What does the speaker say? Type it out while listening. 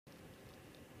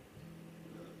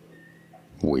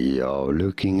We are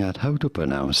looking at how to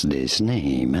pronounce this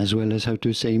name, as well as how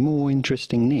to say more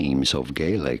interesting names of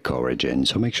Gaelic origin,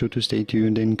 so make sure to stay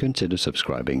tuned and consider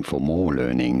subscribing for more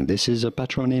learning. This is a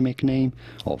patronymic name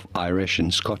of Irish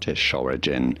and Scottish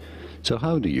origin. So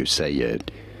how do you say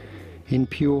it? In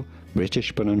pure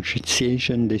British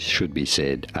pronunciation, this should be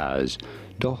said as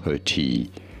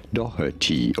Doherty,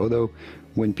 Doherty, although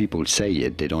when people say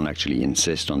it, they don't actually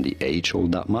insist on the H all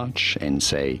that much and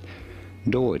say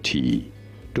Doherty,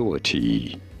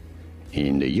 Doherty.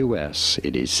 In the US,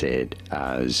 it is said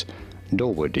as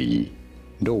Doherty,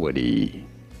 Doherty.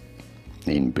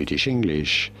 In British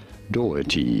English,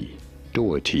 Doherty,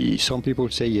 Doherty. Some people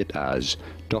say it as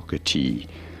Doherty,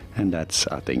 and that's,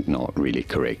 I think, not really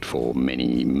correct for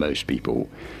most people.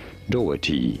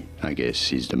 Doherty, I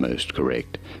guess, is the most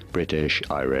correct British,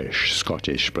 Irish,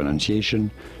 Scottish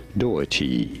pronunciation.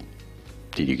 Doherty.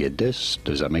 Did you get this?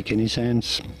 Does that make any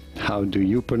sense? How do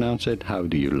you pronounce it? How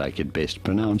do you like it best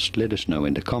pronounced? Let us know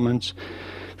in the comments.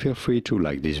 Feel free to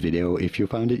like this video if you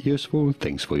found it useful.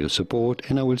 Thanks for your support,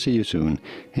 and I will see you soon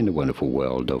in the wonderful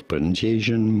world of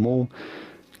pronunciation. More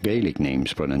Gaelic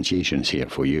names pronunciations here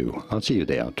for you. I'll see you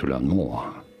there to learn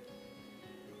more.